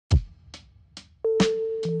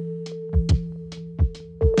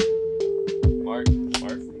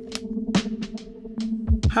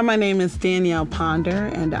Hi, my name is Danielle Ponder,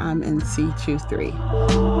 and I'm in C23.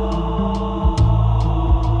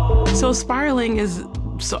 So Spiraling is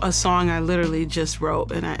a song I literally just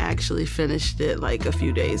wrote, and I actually finished it like a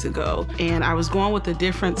few days ago. And I was going with a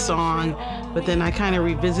different song, but then I kind of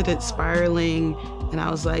revisited Spiraling, and I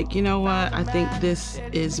was like, you know what? I think this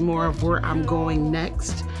is more of where I'm going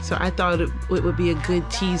next. So I thought it would be a good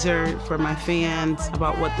teaser for my fans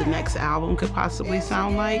about what the next album could possibly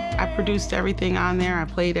sound like. I produced everything on there, I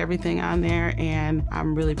played everything on there, and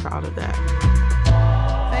I'm really proud of that.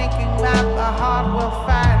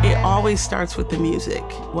 It always starts with the music.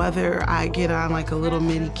 Whether I get on like a little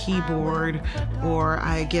mini keyboard or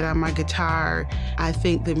I get on my guitar, I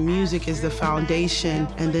think the music is the foundation,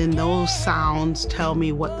 and then those sounds tell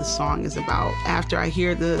me what the song is about. After I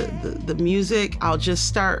hear the music, I'll just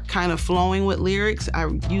start kind of flowing with lyrics. I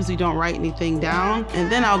usually don't write anything down,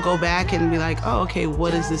 and then I'll go back and be like, oh, okay,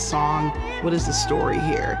 what is this song? What is the story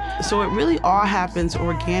here? So it really all happens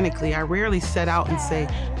organically. I rarely set out and say,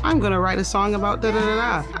 I'm gonna write a song about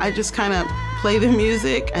da-da-da-da. I just kind of play the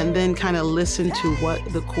music and then kind of listen to what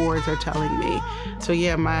the chords are telling me. So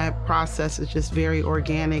yeah, my process is just very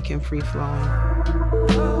organic and free-flowing.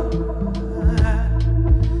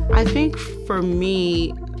 I think for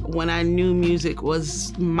me, when I knew music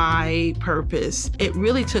was my purpose, it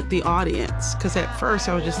really took the audience. Because at first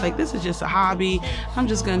I was just like, this is just a hobby. I'm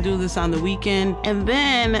just gonna do this on the weekend. And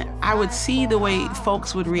then I would see the way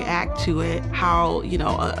folks would react to it, how, you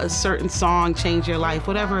know, a certain song changed your life,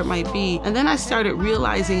 whatever it might be. And then I started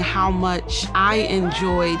realizing how much I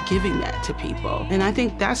enjoyed giving that to people. And I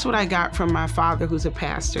think that's what I got from my father, who's a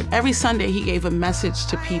pastor. Every Sunday he gave a message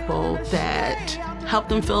to people that help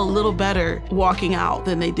them feel a little better walking out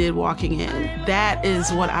than they did walking in. That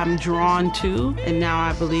is what I'm drawn to, and now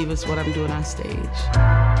I believe it's what I'm doing on stage.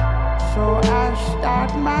 So I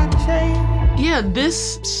start my change. Yeah,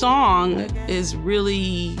 this song is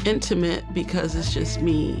really intimate because it's just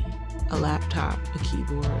me, a laptop, a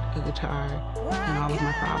keyboard, a guitar, and all of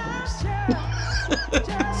my problems.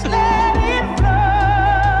 Just let it flow.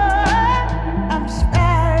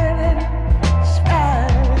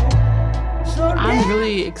 I'm I'm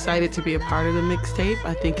really excited to be a part of the mixtape.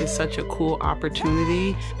 I think it's such a cool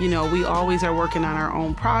opportunity. You know, we always are working on our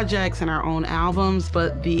own projects and our own albums,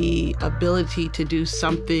 but the ability to do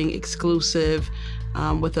something exclusive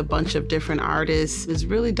with a bunch of different artists is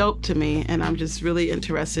really dope to me, and I'm just really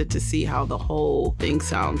interested to see how the whole thing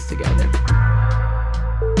sounds together.